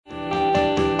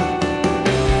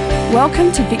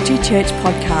Welcome to Victory Church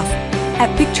Podcast.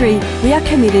 At Victory, we are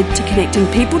committed to connecting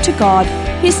people to God,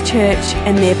 His church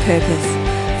and their purpose.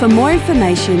 For more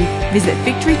information, visit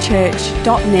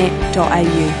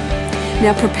victorychurch.net.au.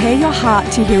 Now prepare your heart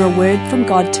to hear a word from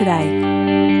God today.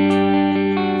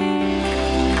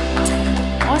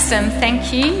 Awesome,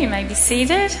 thank you. You may be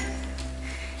seated.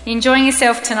 You enjoying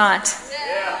yourself tonight?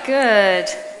 Yeah. Good.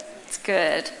 It's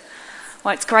good.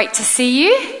 Well, it's great to see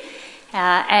you.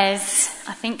 As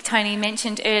I think Tony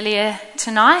mentioned earlier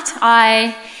tonight,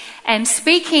 I am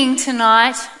speaking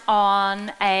tonight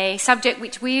on a subject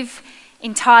which we've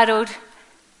entitled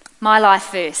My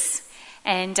Life Verse.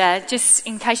 And just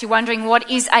in case you're wondering, what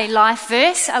is a life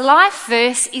verse? A life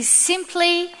verse is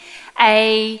simply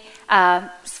a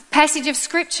passage of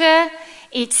scripture.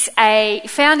 It's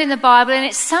found in the Bible, and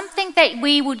it's something that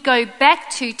we would go back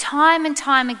to time and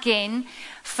time again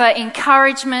for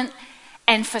encouragement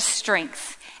and for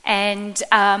strength. And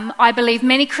I believe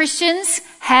many Christians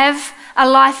have a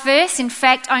life verse. In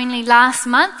fact, only last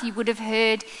month, you would have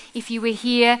heard, if you were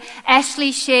here,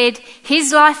 Ashley shared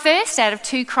his life verse out of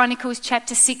 2 Chronicles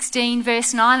chapter 16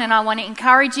 verse 9, and I want to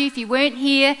encourage you, if you weren't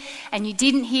here and you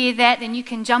didn't hear that, then you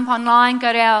can jump online,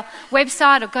 go to our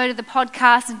website or go to the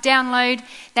podcast and download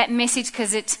that message,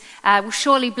 because it will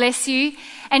surely bless you.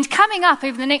 And coming up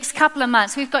over the next couple of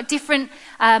months, we've got different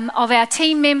of our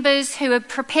team members who are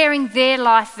preparing their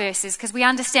life verses, because we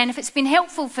understand if it's been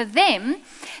helpful for them,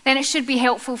 then it should be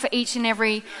helpful for each and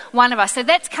every one of us. So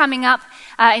that's coming up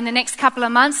in the next couple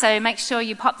of months, so make sure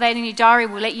you pop that in your diary.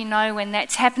 We'll let you know when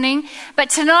that's happening.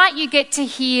 But tonight you get to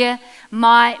hear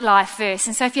my life verse.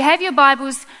 And so if you have your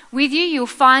Bibles with you, you'll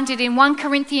find it in 1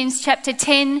 Corinthians chapter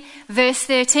 10 verse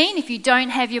 13. If you don't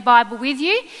have your Bible with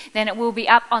you, then it will be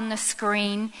up on the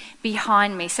screen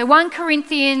behind me. So 1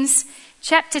 Corinthians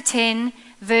chapter 10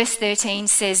 verse 13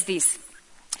 says this: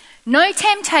 "No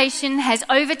temptation has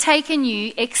overtaken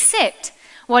you except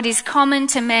what is common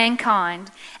to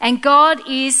mankind, and God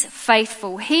is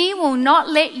faithful. He will not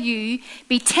let you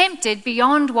be tempted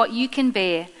beyond what you can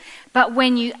bear. But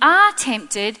when you are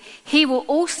tempted, He will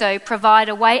also provide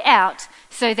a way out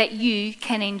so that you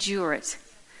can endure it."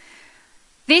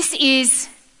 This is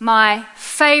my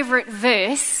favourite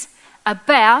verse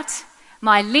about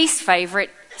my least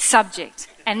favourite subject,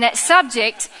 and that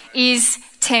subject is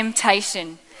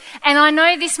temptation. And I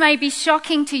know this may be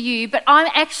shocking to you, but I'm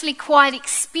actually quite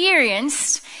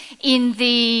experienced in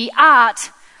the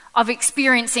art of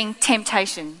experiencing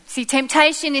temptation. See,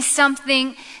 temptation is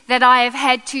something that I have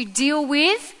had to deal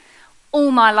with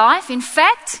all my life. In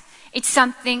fact, it's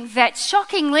something that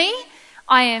shockingly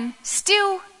I am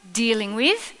still dealing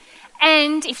with.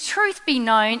 And if truth be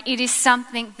known, it is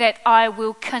something that I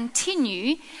will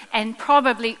continue and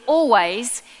probably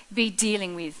always be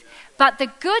dealing with. But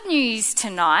the good news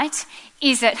tonight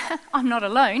is that, I'm not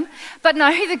alone, but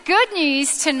no, the good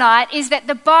news tonight is that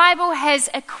the Bible has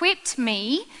equipped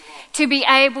me to be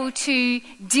able to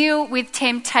deal with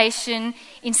temptation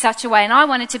in such a way. And I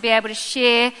wanted to be able to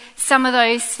share some of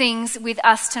those things with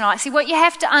us tonight. See, what you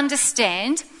have to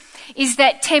understand is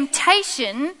that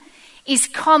temptation is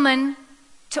common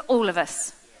to all of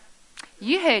us.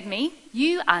 You heard me.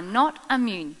 You are not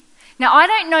immune. Now, I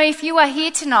don't know if you are here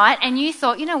tonight and you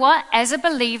thought, you know what, as a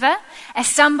believer, as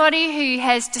somebody who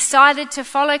has decided to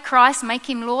follow Christ, make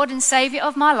Him Lord and Saviour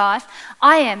of my life,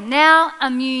 I am now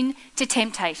immune to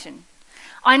temptation.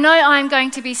 I know I'm going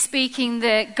to be speaking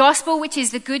the gospel, which is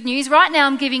the good news. Right now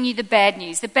I'm giving you the bad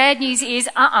news. The bad news is,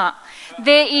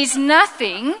 there is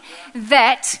nothing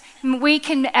that we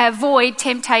can avoid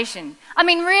temptation. I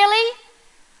mean, really?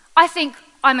 I think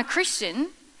I'm a Christian,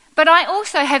 but I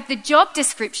also have the job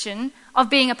description of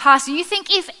being a pastor. You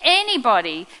think if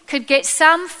anybody could get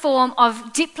some form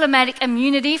of diplomatic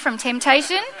immunity from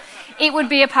temptation, it would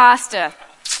be a pastor.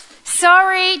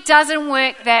 Sorry, doesn't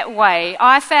work that way.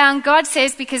 I found God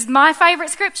says, because my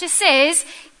favourite scripture says,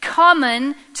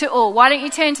 common to all. Why don't you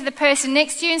turn to the person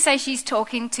next to you and say, she's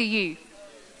talking to you.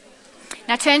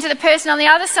 Now turn to the person on the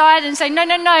other side and say, no,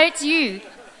 it's you.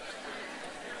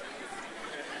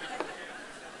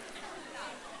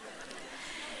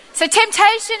 So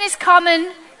temptation is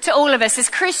common to all of us. As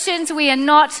Christians, we are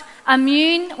not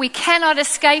immune. We cannot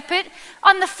escape it.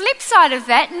 On the flip side of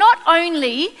that, not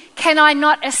only can I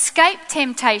not escape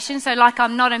temptation, so like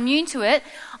I'm not immune to it,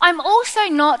 I'm also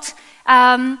not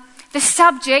the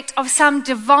subject of some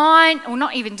divine, or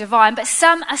not even divine, but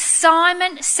some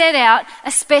assignment set out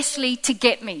especially to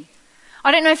get me.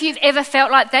 I don't know if you've ever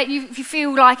felt like that. You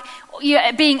feel like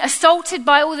you're being assaulted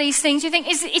by all these things. You think,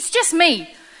 it's just me.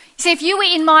 See, if you were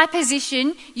in my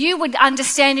position, you would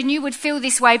understand and you would feel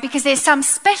this way because there's some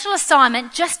special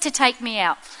assignment just to take me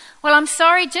out. Well, I'm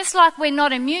sorry, just like we're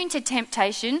not immune to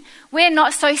temptation, we're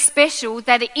not so special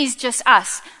that it is just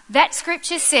us. That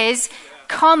scripture says,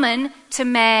 common to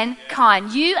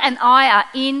mankind. You and I are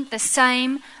in the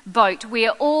same boat. We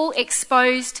are all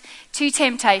exposed to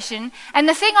temptation. And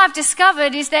the thing I've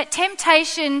discovered is that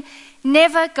temptation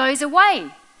never goes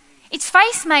away. Its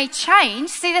face may change.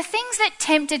 See, the things that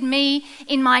tempted me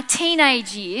in my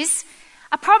teenage years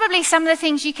are probably some of the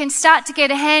things you can start to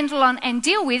get a handle on and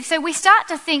deal with. So we start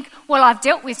to think, well, I've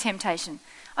dealt with temptation.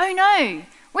 Oh no,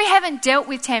 we haven't dealt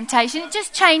with temptation. It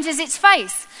just changes its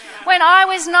face. When I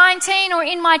was 19 or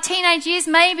in my teenage years,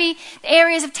 maybe the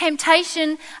areas of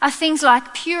temptation are things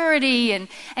like purity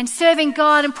and serving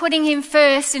God and putting Him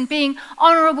first and being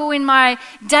honourable in my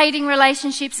dating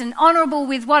relationships and honourable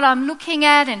with what I'm looking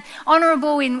at and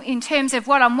honourable in terms of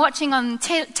what I'm watching on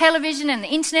television and the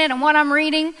internet and what I'm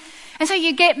reading. And so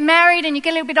you get married and you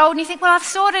get a little bit old and you think, well, I've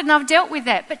sorted and I've dealt with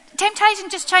that. But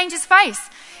temptation just changes face.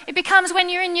 It becomes when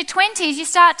you're in your 20s, you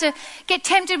start to get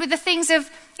tempted with the things of,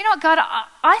 you know what, God,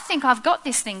 I think I've got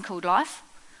this thing called life.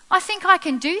 I think I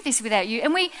can do this without you.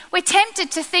 And we're tempted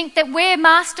to think that we're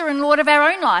master and Lord of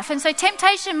our own life. And so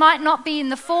temptation might not be in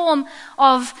the form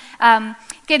of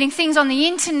getting things on the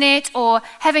internet or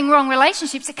having wrong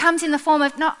relationships. It comes in the form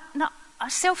of,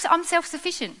 I'm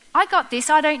self-sufficient. I got this.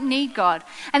 I don't need God.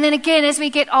 And then again, as we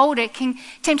get older,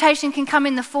 temptation can come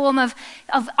in the form of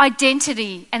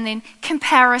identity and then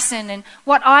comparison and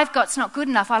what I've got's not good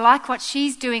enough. I like what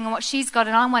she's doing and what she's got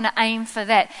and I want to aim for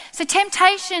that. So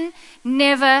temptation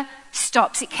never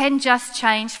stops. It can just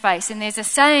change face. And there's a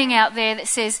saying out there that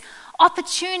says,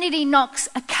 opportunity knocks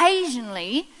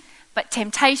occasionally, but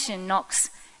temptation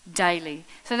knocks daily.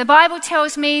 So the Bible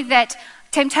tells me that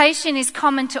temptation is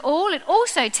common to all. It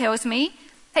also tells me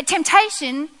that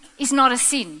temptation is not a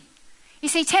sin. You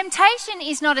see, temptation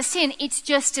is not a sin. It's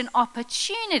just an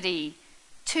opportunity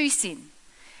to sin.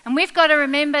 And we've got to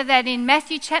remember that in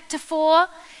Matthew chapter 4,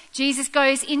 Jesus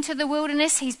goes into the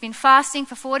wilderness. He's been fasting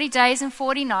for 40 days and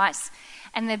 40 nights.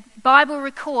 And the Bible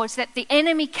records that the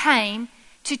enemy came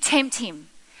to tempt him.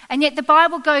 And yet the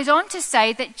Bible goes on to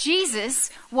say that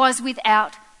Jesus was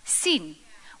without sin.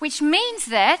 Which means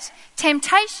that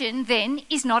temptation then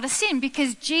is not a sin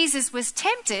because Jesus was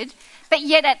tempted, but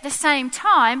yet at the same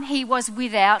time he was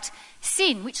without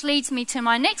sin. Which leads me to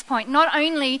my next point. Not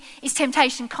only is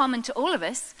temptation common to all of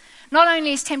us, not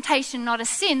only is temptation not a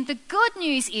sin, the good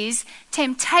news is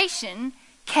temptation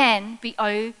can be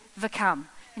overcome.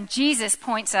 And Jesus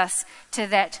points us to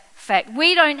that fact.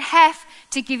 We don't have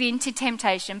to give in to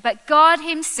temptation, but God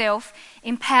Himself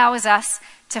empowers us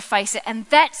to face it. And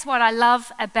that's what I love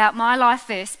about my life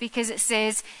verse, because it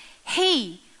says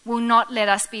He will not let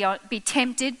us be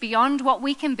tempted beyond what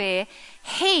we can bear.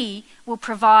 He will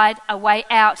provide a way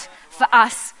out for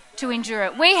us to endure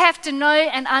it. We have to know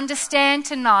and understand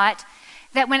tonight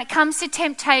that when it comes to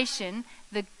temptation,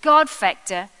 the God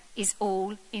factor is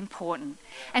all important.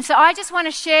 And so I just want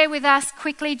to share with us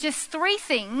quickly just 3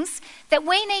 things that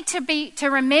we need to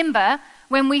remember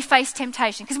when we face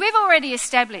temptation, because we've already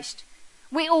established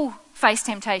we all face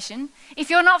temptation. If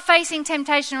you're not facing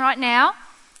temptation right now,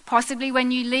 possibly when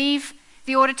you leave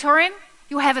the auditorium,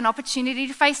 you'll have an opportunity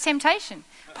to face temptation.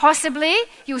 Possibly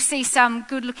you'll see some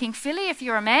good-looking filly if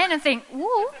you're a man and think,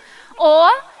 ooh. Or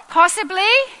possibly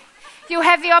you'll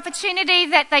have the opportunity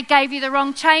that they gave you the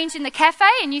wrong change in the cafe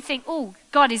and you think, oh,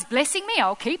 God is blessing me,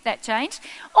 I'll keep that change.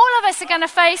 All of us are going to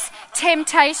face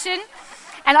temptation.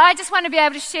 And I just want to be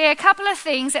able to share a couple of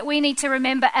things that we need to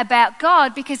remember about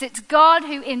God, because it's God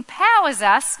who empowers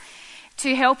us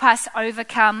to help us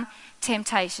overcome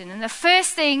temptation. And the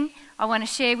first thing I want to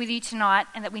share with you tonight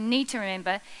and that we need to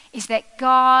remember is that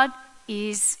God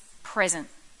is present.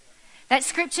 That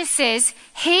scripture says,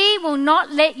 He will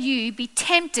not let you be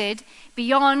tempted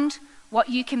beyond what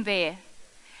you can bear.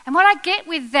 And what I get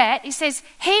with that, it says,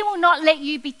 He will not let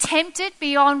you be tempted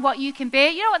beyond what you can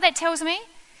bear. You know what that tells me?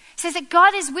 It says that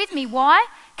God is with me. Why?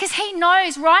 Because He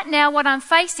knows right now what I'm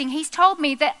facing. He's told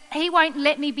me that He won't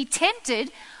let me be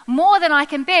tempted more than I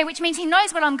can bear, which means He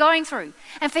knows what I'm going through.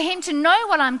 And for Him to know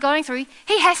what I'm going through,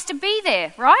 He has to be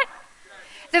there, right?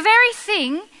 The very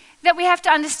thing that we have to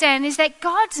understand is that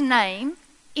God's name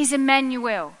is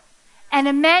Emmanuel. And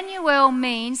Emmanuel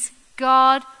means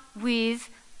God with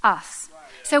us.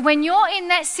 So when you're in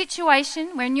that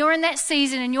situation, when you're in that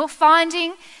season and you're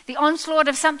finding the onslaught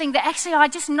of something that actually I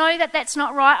just know that that's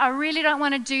not right, I really don't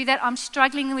want to do that, I'm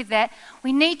struggling with that,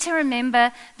 we need to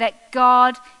remember that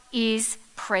God is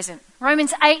present.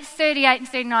 Romans 8:38 and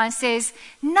 39 says,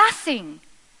 nothing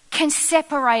can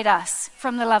separate us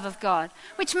from the love of God.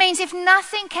 Which means if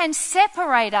nothing can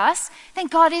separate us, then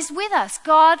God is with us.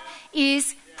 God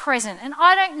is present. And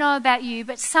I don't know about you,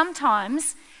 but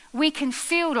sometimes we can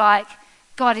feel like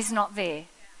God is not there.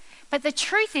 But the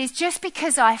truth is, just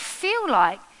because I feel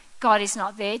like God is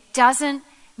not there doesn't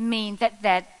mean that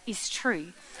that is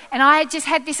true. And I just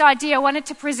had this idea. I wanted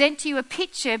to present to you a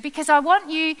picture because I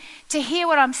want you to hear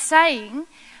what I'm saying,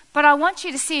 but I want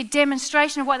you to see a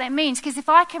demonstration of what that means, because if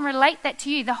I can relate that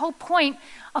to you, the whole point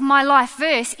of my life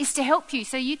verse is to help you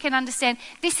so you can understand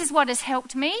this is what has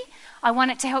helped me. I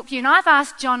want it to help you. And I've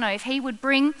asked Jono if he would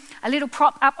bring a little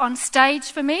prop up on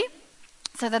stage for me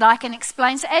so that I can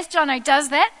explain. So as Jono does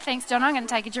that, thanks Jono, I'm going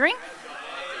to take a drink.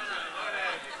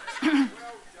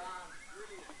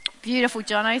 Beautiful,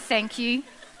 Jono, thank you.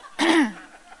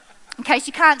 In case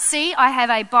you can't see, I have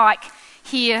a bike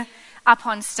here up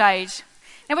on stage.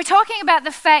 Now we're talking about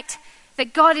the fact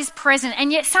that God is present,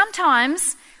 and yet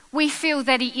sometimes we feel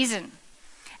that he isn't.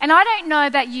 And I don't know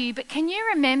about you, but can you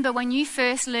remember when you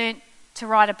first learnt to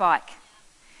ride a bike?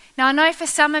 Now I know for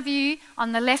some of you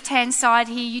on the left-hand side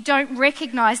here, you don't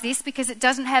recognise this because it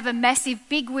doesn't have a massive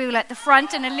big wheel at the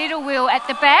front and a little wheel at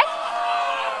the back.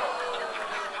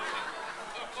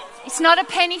 It's not a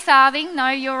penny farthing, no,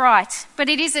 you're right. But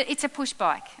it's a push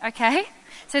bike, okay?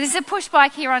 So there's a push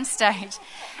bike here on stage.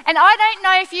 And I don't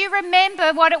know if you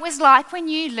remember what it was like when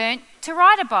you learnt to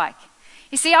ride a bike.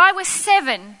 You see, I was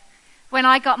 7 when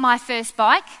I got my first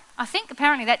bike. I think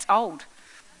apparently that's old.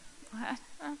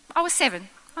 I was 7.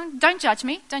 Don't judge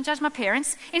me. Don't judge my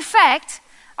parents. In fact,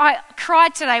 I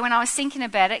cried today when I was thinking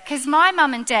about it because my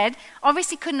mum and dad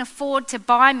obviously couldn't afford to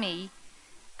buy me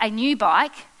a new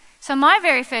bike. So my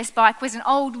very first bike was an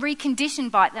old reconditioned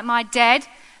bike that my dad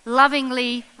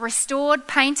lovingly restored,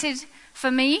 painted for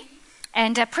me,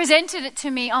 and presented it to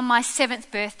me on my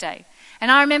 7th birthday. And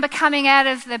I remember coming out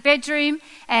of the bedroom,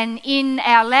 and in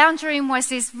our lounge room was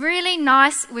this really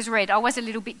nice, it was red. I was a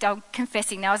little bit,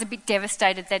 confessing now, I was a bit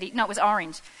devastated that it was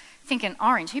orange. Thinking,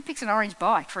 orange, who picks an orange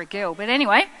bike for a girl? But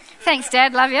anyway, thanks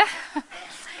Dad, love you.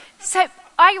 So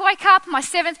I woke up, my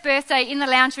 7th birthday, in the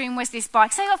lounge room was this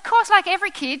bike. So of course, like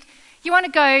every kid, you want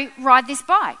to go ride this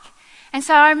bike. And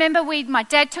so I remember my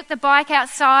dad took the bike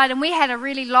outside and we had a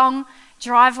really long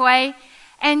driveway.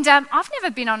 And I've never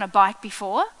been on a bike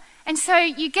before. And so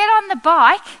you get on the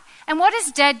bike and what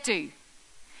does Dad do?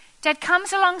 Dad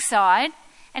comes alongside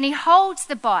and he holds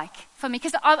the bike for me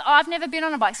because I've never been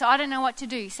on a bike, so I don't know what to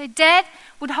do. So Dad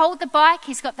would hold the bike.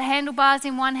 He's got the handlebars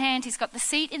in one hand. He's got the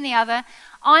seat in the other.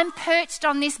 I'm perched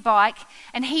on this bike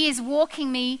and he is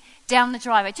walking me down the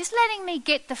driveway, just letting me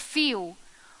get the feel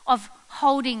of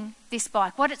holding this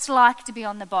bike, what it's like to be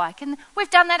on the bike. And we've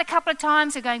done that a couple of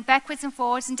times. We're going backwards and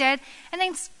forwards, and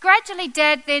then gradually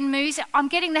Dad then moves. I'm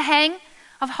getting the hang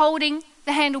of holding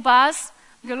the handlebars.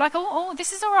 You're like, oh,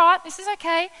 this is all right, this is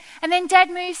okay. And then Dad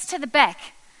moves to the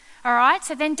back, all right?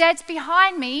 So then Dad's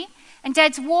behind me, and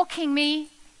Dad's walking me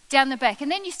down the back. And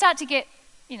then you start to get,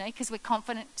 because we're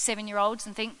confident 7-year-olds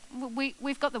and think,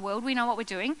 we've got the world, we know what we're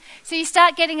doing. So you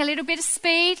start getting a little bit of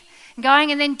speed and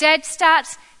going, and then Dad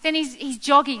starts, then he's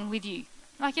jogging with you.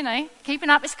 Like, keeping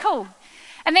up, it's cool.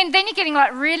 And then you're getting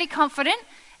like really confident,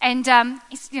 and then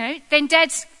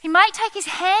he might take his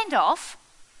hand off,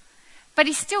 but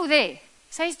he's still there.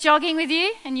 So he's jogging with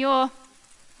you, and you're,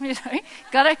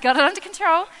 got it under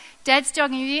control. Dad's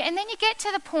jogging with you, and then you get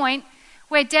to the point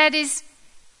where Dad he's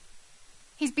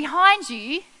behind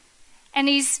you, and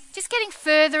he's just getting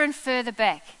further and further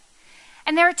back.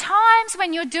 And there are times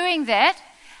when you're doing that,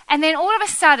 and then all of a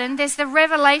sudden there's the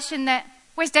revelation that,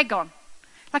 where's Dad gone?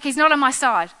 Like he's not on my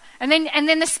side. And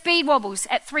then the speed wobbles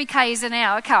at 3 k's an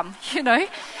hour come,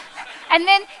 And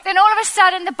then all of a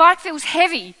sudden the bike feels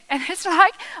heavy. And it's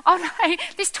like, oh no,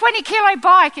 this 20 kilo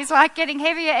bike is like getting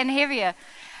heavier and heavier.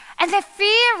 And the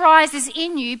fear rises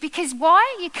in you because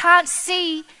why? You can't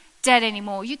see Dad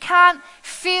anymore. You can't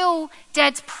feel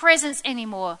Dad's presence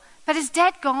anymore. But is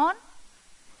Dad gone?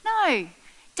 No.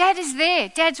 Dad is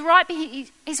there. Dad's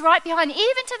he's right behind.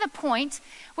 Even to the point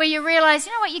where you realise,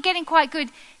 you know what, you're getting quite good.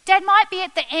 Dad might be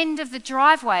at the end of the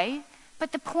driveway,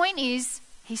 but the point is,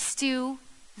 he's still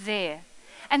there.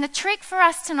 And the trick for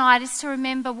us tonight is to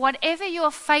remember whatever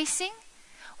you're facing,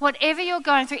 whatever you're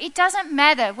going through, it doesn't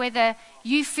matter whether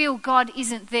you feel God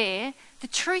isn't there. The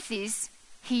truth is,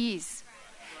 he is.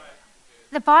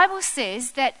 The Bible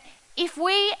says that if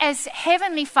we as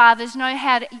heavenly fathers know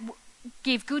how to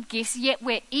give good gifts, yet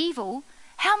we're evil,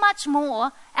 how much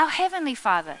more our heavenly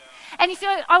Father? And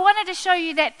I wanted to show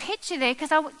you that picture there because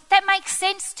that makes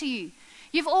sense to you.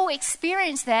 You've all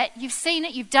experienced that. You've seen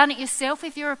it. You've done it yourself.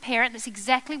 If you're a parent, that's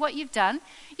exactly what you've done.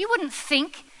 You wouldn't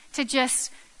think to just,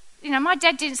 my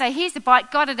dad didn't say, here's the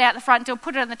bike, got it out the front door,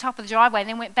 put it on the top of the driveway, and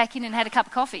then went back in and had a cup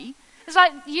of coffee. It's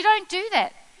like, you don't do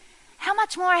that. how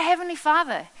much more our Heavenly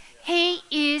Father? He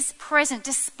is present.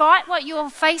 Despite what you're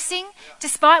facing,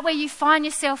 despite where you find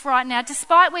yourself right now,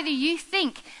 despite whether you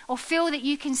think or feel that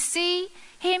you can see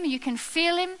Him, you can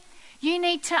feel Him, you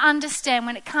need to understand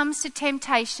when it comes to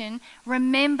temptation,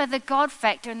 remember the God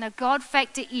factor. And the God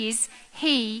factor is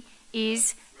He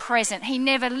is present. He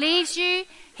never leaves you.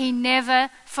 He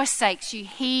never forsakes you.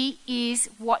 He is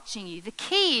watching you. The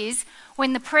key is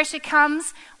when the pressure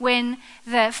comes, when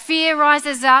the fear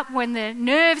rises up, when the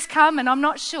nerves come, and I'm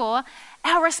not sure,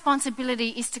 our responsibility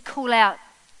is to call out,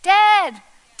 Dad,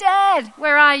 Dad,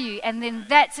 where are you? And then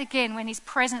that's again when His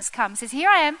presence comes. He says, here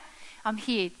I am. I'm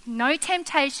here. No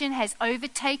temptation has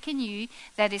overtaken you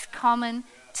that is common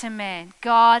to man.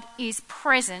 God is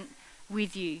present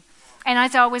with you. And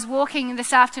as I was walking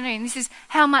this afternoon, this is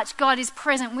how much God is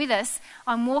present with us.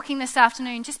 I'm walking this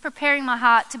afternoon, just preparing my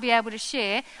heart to be able to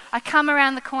share. I come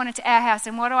around the corner to our house,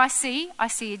 and what do I see? I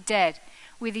see a dad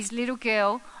with his little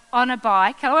girl on a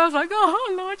bike. And I was like,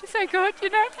 oh, Lord, you're so good, you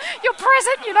know. You're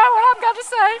present, you know what I'm going to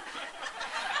say.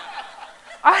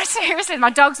 I seriously,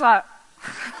 my dog's like...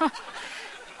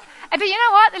 But you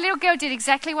know what? The little girl did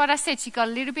exactly what I said. She got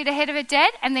a little bit ahead of her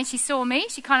dad, and then she saw me.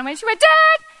 She kind of went,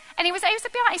 Dad! And he was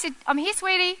behind. He said, I'm here,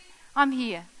 sweetie. I'm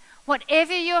here.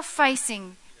 Whatever you're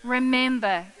facing,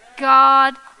 remember,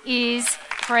 God is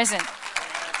present.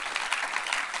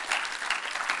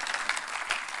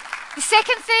 The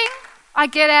second thing I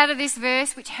get out of this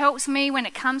verse, which helps me when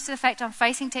it comes to the fact I'm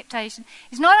facing temptation,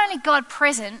 is not only God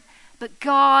present, but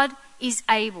God is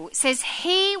able. It says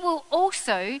He will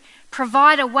also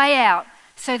provide a way out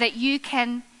so that you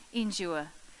can endure.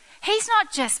 He's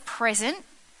not just present,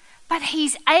 but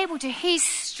He's able to. He's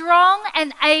strong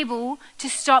and able to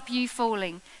stop you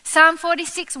falling. Psalm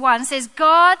 46:1 says,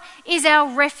 God is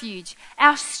our refuge,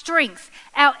 our strength,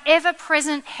 our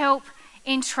ever-present help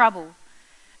in trouble.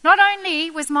 Not only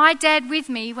was my dad with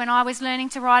me when I was learning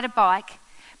to ride a bike,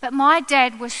 but my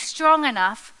dad was strong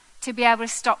enough to be able to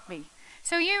stop me.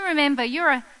 So you remember,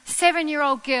 you're a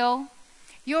 7-year-old girl,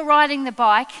 you're riding the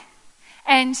bike,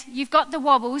 and you've got the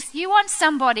wobbles. You want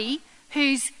somebody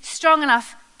who's strong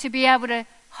enough to be able to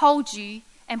hold you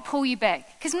and pull you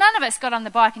back. Because none of us got on the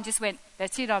bike and just went,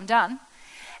 that's it, I'm done.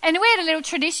 And we had a little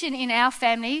tradition in our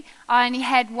family. I only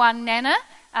had one nana.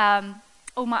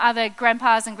 All my other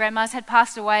grandpas and grandmas had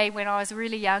passed away when I was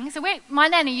really young. So my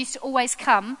nana used to always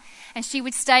come, and she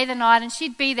would stay the night, and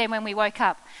she'd be there when we woke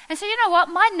up. And so you know what?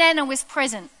 My nana was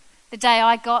present the day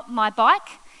I got my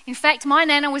bike. In fact, my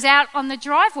nana was out on the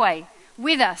driveway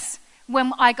with us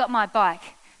when I got my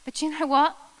bike. But you know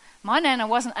what? My nana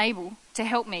wasn't able to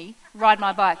help me ride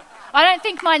my bike. I don't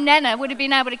think my nana would have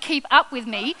been able to keep up with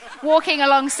me walking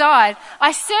alongside.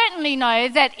 I certainly know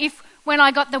that when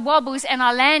I got the wobbles and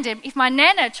I landed, if my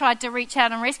nana tried to reach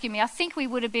out and rescue me, I think we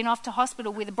would have been off to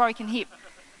hospital with a broken hip.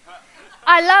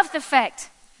 I love the fact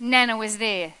Nana was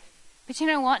there. But you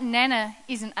know what? Nana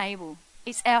isn't able.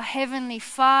 It's our Heavenly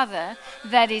Father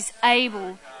that is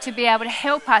able to be able to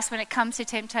help us when it comes to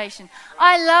temptation.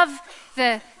 I love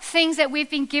the things that we've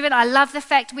been given. I love the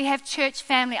fact we have church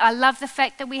family. I love the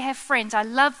fact that we have friends. I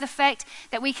love the fact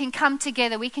that we can come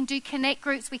together. We can do connect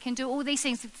groups. We can do all these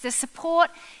things. The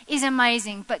support is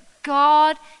amazing, but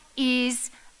God is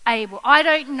able. I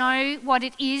don't know what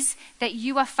it is that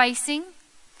you are facing,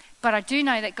 but I do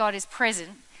know that God is present.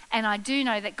 And I do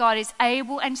know that God is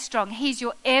able and strong. He's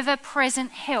your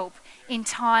ever-present help in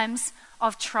times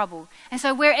of trouble. And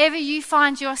so wherever you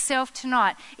find yourself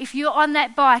tonight, if you're on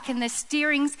that bike and the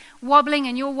steering's wobbling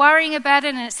and you're worrying about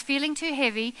it and it's feeling too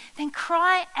heavy, then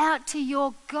cry out to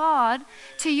your God,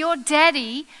 to your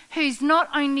daddy, who's not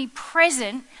only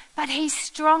present, but he's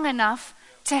strong enough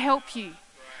to help you.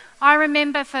 I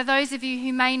remember, for those of you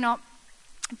who may not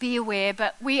be aware,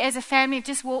 but we as a family have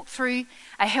just walked through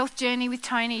a health journey with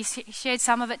Tony. He shared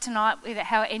some of it tonight with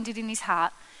how it ended in his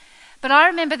heart. But I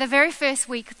remember the very first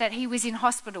week that he was in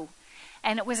hospital,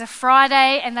 and it was a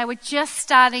Friday, and they were just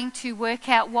starting to work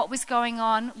out what was going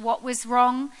on, what was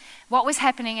wrong, what was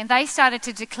happening, and they started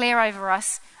to declare over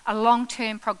us a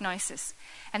long-term prognosis.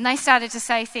 And they started to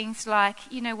say things like,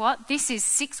 you know what, this is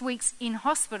 6 weeks in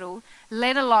hospital,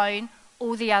 let alone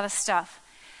all the other stuff.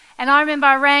 And I remember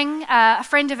I rang a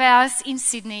friend of ours in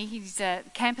Sydney. He's a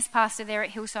campus pastor there at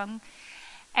Hillsong.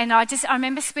 And I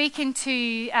remember speaking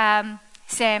to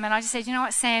Sam, and I just said, you know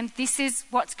what, Sam, this is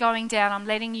what's going down. I'm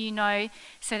letting you know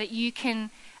so that you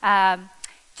can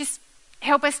just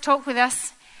help us, talk with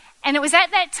us. And it was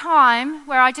at that time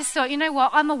where I just thought, you know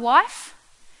what, I'm a wife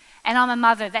and I'm a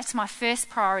mother. That's my first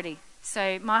priority.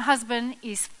 So my husband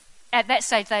is, at that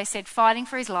stage, they said, fighting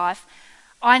for his life.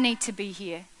 I need to be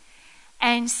here.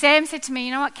 And Sam said to me,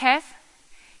 you know what, Kath?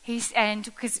 And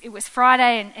because it was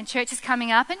Friday and church is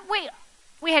coming up, and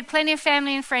we had plenty of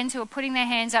family and friends who were putting their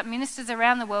hands up, ministers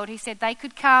around the world. He said they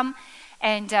could come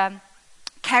and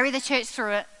carry the church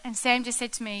through it. And Sam just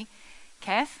said to me,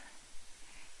 Kath,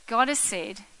 God has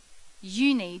said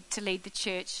you need to lead the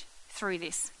church through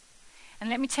this. And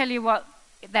let me tell you what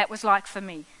that was like for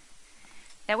me.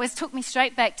 Took me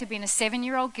straight back to being a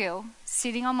 7-year-old girl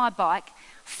sitting on my bike,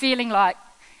 feeling like,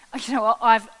 you know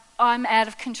what, I'm out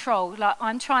of control. Like,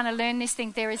 I'm trying to learn this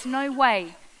thing. There is no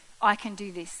way I can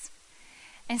do this.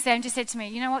 And Sam just said to me,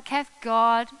 you know what, Kath,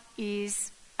 God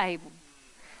is able.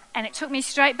 And it took me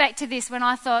straight back to this when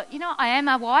I thought, you know, I am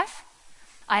a wife,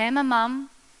 I am a mum,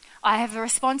 I have a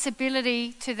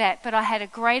responsibility to that, but I had a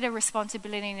greater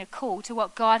responsibility and a call to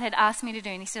what God had asked me to do.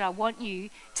 And he said, I want you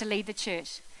to lead the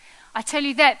church. I tell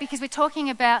you that because we're talking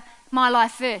about my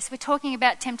life verse. We're talking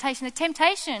about temptation. The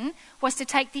temptation was to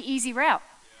take the easy route.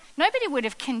 Nobody would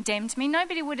have condemned me.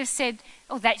 Nobody would have said,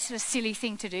 oh, that's a silly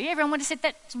thing to do. Everyone would have said,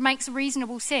 that makes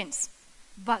reasonable sense.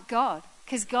 But God,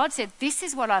 because God said, this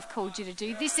is what I've called you to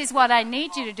do. This is what I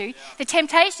need you to do. The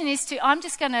temptation is I'm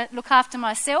just going to look after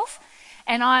myself,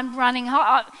 and I'm running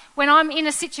hard. When I'm in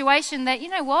a situation that, you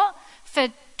know what, for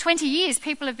 20 years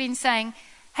people have been saying,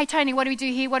 hey, Tony, what do we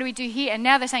do here? What do we do here? And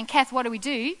now they're saying, Kath, what do we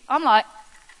do? I'm like,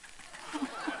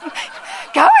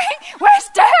 going? Where's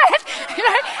Dad? You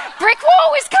know, brick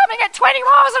wall is coming at 20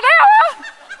 miles an hour.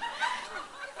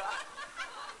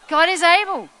 God is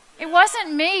able. It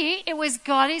wasn't me. It was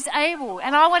God is able.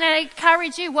 And I want to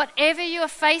encourage you, whatever you are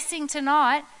facing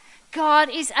tonight, God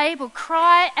is able.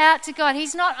 Cry out to God.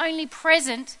 He's not only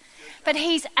present, but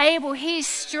he's able. He is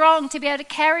strong to be able to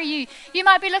carry you. You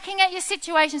might be looking at your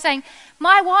situation saying,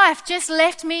 my wife just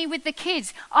left me with the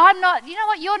kids. I'm not, you know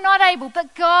what, you're not able,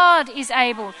 but God is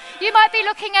able. You might be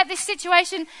looking at this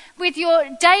situation with your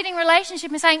dating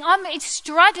relationship and saying, I'm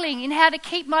struggling in how to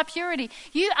keep my purity.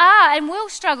 You are and will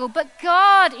struggle, but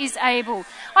God is able.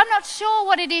 I'm not sure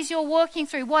what it is you're walking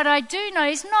through. What I do know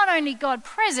is not only God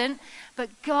present, but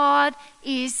God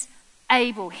is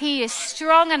able. He is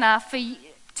strong enough for you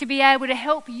to be able to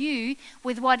help you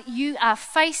with what you are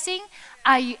facing.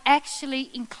 Are you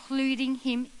actually including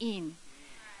him in?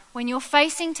 When you're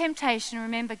facing temptation,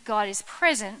 remember God is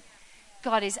present,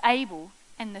 God is able,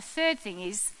 and the third thing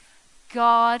is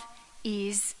God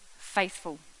is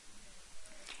faithful.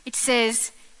 It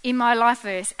says in my life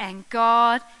verse, and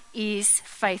God is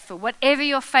faithful. Whatever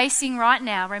you're facing right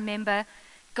now, remember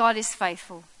God is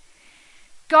faithful.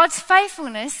 God's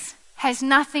faithfulness has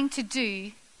nothing to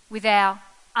do with our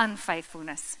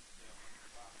unfaithfulness.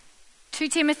 2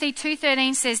 Timothy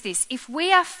 2:13 says this, if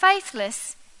we are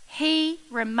faithless, he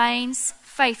remains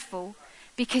faithful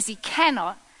because he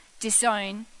cannot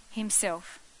disown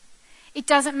himself. It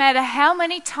doesn't matter how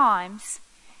many times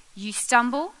you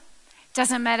stumble,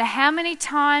 doesn't matter how many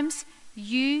times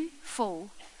you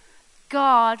fall,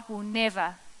 God will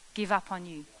never give up on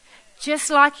you. Just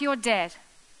like your dad.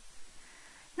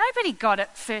 Nobody got it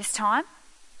first time.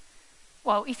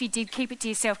 Well, if you did, keep it to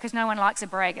yourself because no one likes a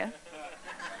bragger.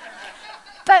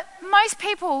 But most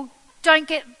people don't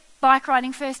get bike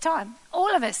riding first time.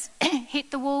 All of us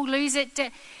hit the wall, lose it,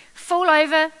 fall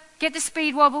over, get the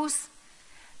speed wobbles.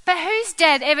 But whose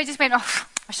dad ever just went, oh,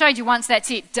 I showed you once, that's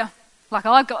it. Like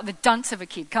I've got the dunce of a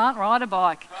kid, can't ride a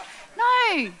bike.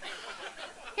 No.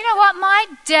 You know what? My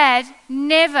dad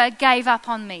never gave up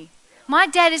on me. My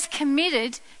dad is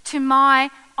committed to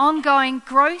my ongoing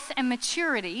growth and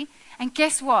maturity. And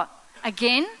guess what?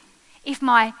 Again, if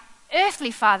my earthly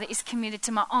father is committed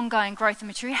to my ongoing growth and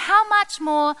maturity, how much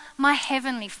more my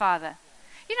heavenly Father?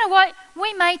 You know what?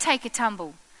 We may take a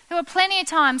tumble. There were plenty of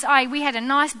times we had a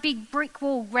nice big brick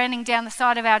wall running down the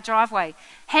side of our driveway.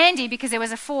 Handy because there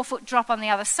was a 4-foot drop on the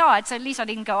other side, so at least I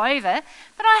didn't go over.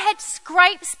 But I had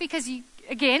scrapes because,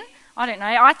 again, I don't know,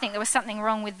 I think there was something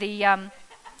wrong with the,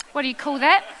 what do you call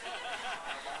that?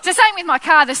 It's the same with my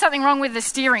car, there's something wrong with the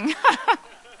steering.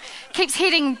 Keeps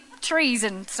hitting trees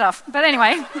and stuff. But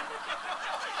anyway,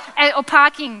 or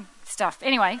parking stuff.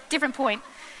 Anyway, different point.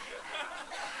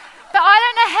 But I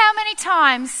don't know how many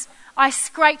times I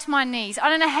scraped my knees. I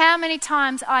don't know how many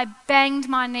times I banged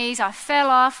my knees. I fell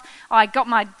off. I got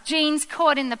my jeans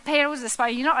caught in the pedals.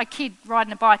 You're not a kid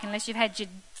riding a bike unless you've had your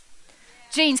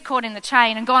jeans caught in the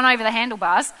chain and gone over the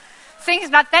handlebars. Things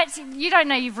like that. You don't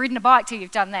know you've ridden a bike till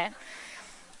you've done that.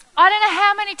 I don't know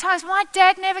how many times my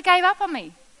dad never gave up on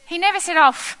me. He never said,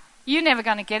 oh, you're never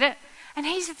going to get it. And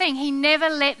here's the thing, he never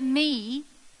let me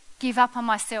give up on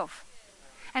myself.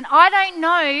 And I don't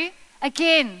know,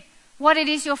 again, what it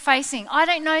is you're facing. I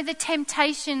don't know the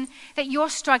temptation that you're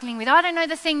struggling with. I don't know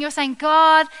the thing you're saying,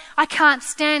 God, I can't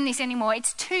stand this anymore.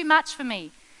 It's too much for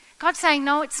me. God's saying,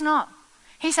 no, it's not.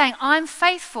 He's saying, I'm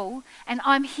faithful and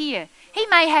I'm here. He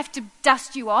may have to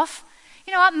dust you off.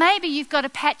 You know what? Maybe you've got to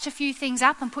patch a few things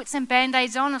up and put some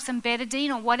Band-Aids on or some betadine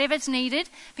or whatever's needed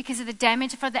because of the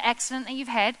damage for the accident that you've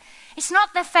had. It's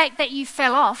not the fact that you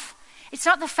fell off. It's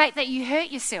not the fact that you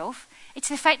hurt yourself. It's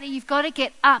the fact that you've got to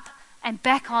get up and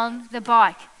back on the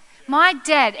bike. My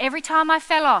dad, every time I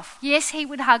fell off, yes, he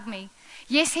would hug me.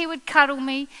 Yes, he would cuddle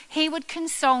me. He would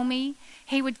console me.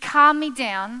 He would calm me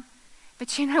down.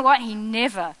 But you know what? He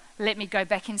never let me go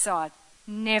back inside.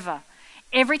 Never.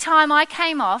 Every time I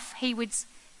came off, he would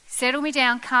settle me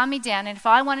down, calm me down. And if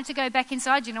I wanted to go back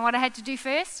inside, you know what I had to do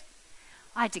first?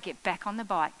 I had to get back on the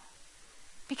bike.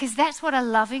 Because that's what a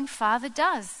loving father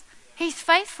does. He's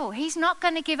faithful. He's not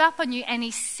going to give up on you. And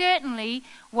he certainly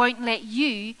won't let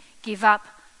you give up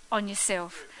on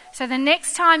yourself. So the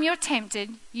next time you're tempted,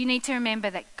 you need to remember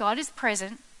that God is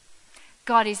present,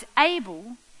 God is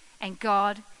able, and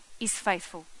God is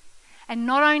faithful. And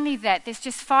not only that, there's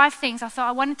just 5 things. I thought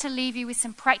I wanted to leave you with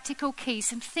some practical keys,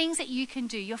 some things that you can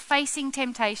do. You're facing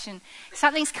temptation.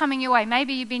 Something's coming your way.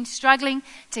 Maybe you've been struggling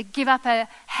to give up a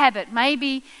habit.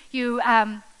 Maybe you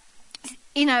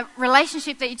in a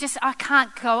relationship that I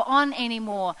can't go on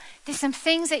anymore. There's some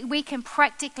things that we can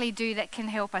practically do that can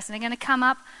help us. And they're going to come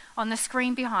up on the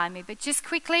screen behind me. But just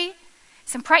quickly,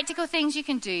 some practical things you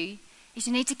can do is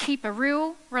you need to keep a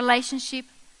real relationship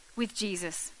with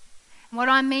Jesus. And what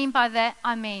I mean by that,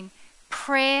 I mean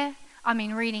prayer, I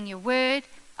mean reading your word,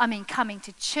 I mean coming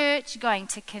to church, going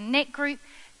to Connect Group,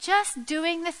 just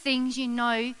doing the things you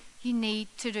know you need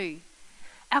to do.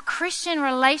 Our Christian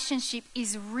relationship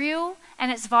is real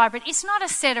and it's vibrant. It's not a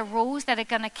set of rules that are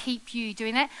going to keep you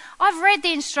doing that. I've read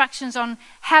the instructions on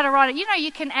how to ride it. You know,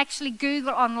 you can actually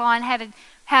Google online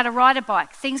how to ride a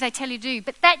bike, things they tell you to do.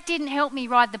 But that didn't help me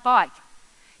ride the bike.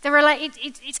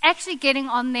 It's actually getting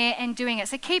on there and doing it.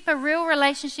 So keep a real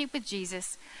relationship with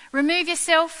Jesus. Remove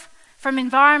yourself from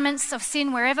environments of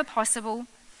sin wherever possible.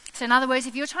 So in other words,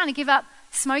 if you're trying to give up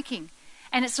smoking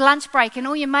and it's lunch break and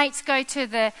all your mates go to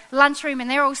the lunchroom and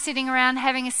they're all sitting around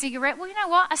having a cigarette, well, you know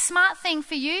what? A smart thing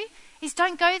for you is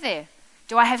don't go there.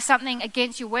 Do I have something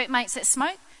against your workmates that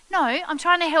smoke? No, I'm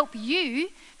trying to help you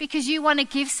because you want to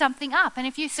give something up. And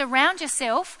if you surround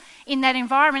yourself in that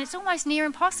environment, it's almost near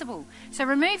impossible. So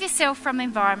remove yourself from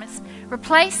environments.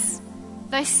 Replace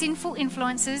those sinful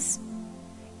influences.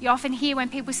 You often hear when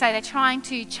people say they're trying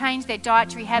to change their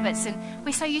dietary habits and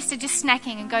we're so used to just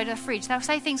snacking and go to the fridge. They'll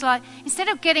say things like, instead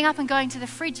of getting up and going to the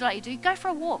fridge like you do, go for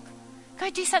a walk. Go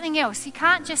do something else. You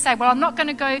can't just say, well, I'm not going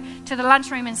to go to the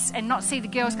lunchroom and not see the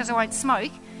girls because I won't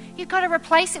smoke. You've got to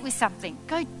replace it with something.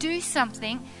 Go do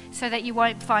something so that you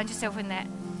won't find yourself in that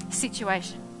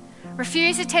situation.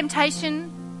 Refuse a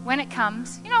temptation when it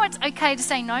comes. You know, it's okay to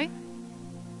say no.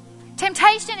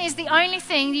 Temptation is the only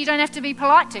thing you don't have to be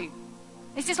polite to.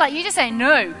 It's just like you just say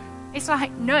no. It's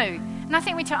like no. And I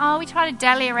think we try to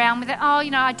dally around with it. Oh,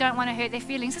 you know, I don't want to hurt their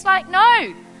feelings. It's like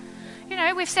no. You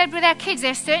know, we've said with our kids,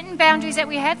 there are certain boundaries that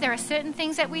we have. There are certain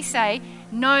things that we say.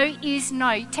 No is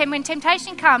no. When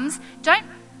temptation comes, don't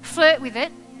flirt with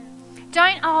it.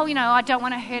 Don't, I don't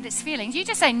want to hurt its feelings. You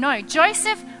just say no.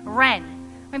 Joseph ran.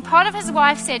 When Potiphar's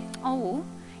wife said, oh,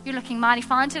 you're looking mighty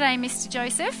fine today, Mr.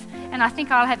 Joseph, and I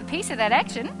think I'll have a piece of that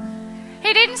action.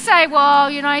 He didn't say, well,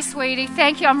 sweetie,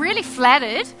 thank you. I'm really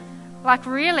flattered. Like,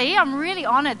 really? I'm really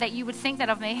honoured that you would think that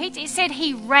of me. He said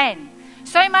he ran.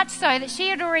 So much so that she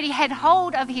had already had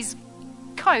hold of his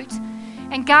coat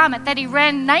and garment that he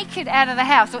ran naked out of the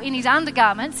house or in his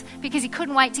undergarments because he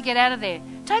couldn't wait to get out of there.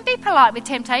 Don't be polite with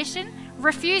temptation.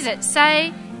 Refuse it.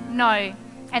 Say no.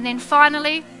 And then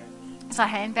finally, as I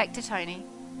hand back to Tony,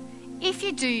 if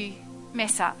you do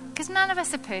mess up, because none of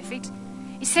us are perfect,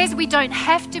 it says we don't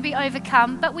have to be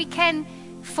overcome, but we can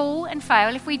fall and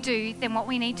fail. If we do, then what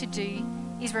we need to do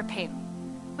is repent.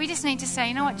 We just need to say,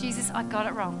 you know what, Jesus, I got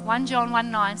it wrong. 1 John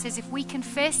 1:9 says if we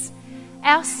confess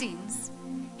our sins,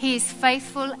 he is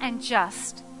faithful and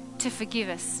just to forgive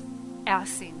us our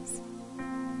sins.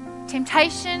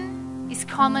 Temptation is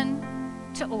common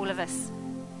to all of us.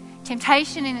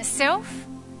 Temptation in itself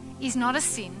is not a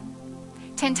sin.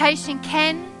 Temptation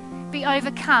can be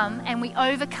overcome, and we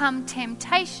overcome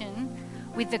temptation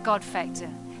with the God factor.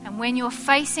 And when you're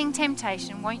facing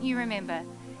temptation, won't you remember,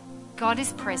 God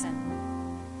is present.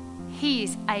 He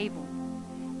is able.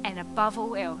 And above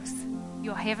all else,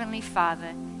 your Heavenly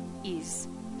Father is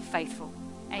faithful.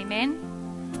 Amen?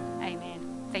 Amen.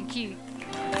 Thank you.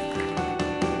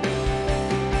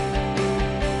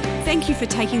 Thank you for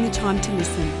taking the time to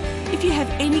listen. If you have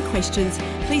any questions,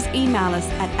 please email us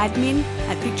at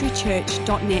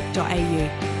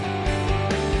admin@victorychurch.net.au.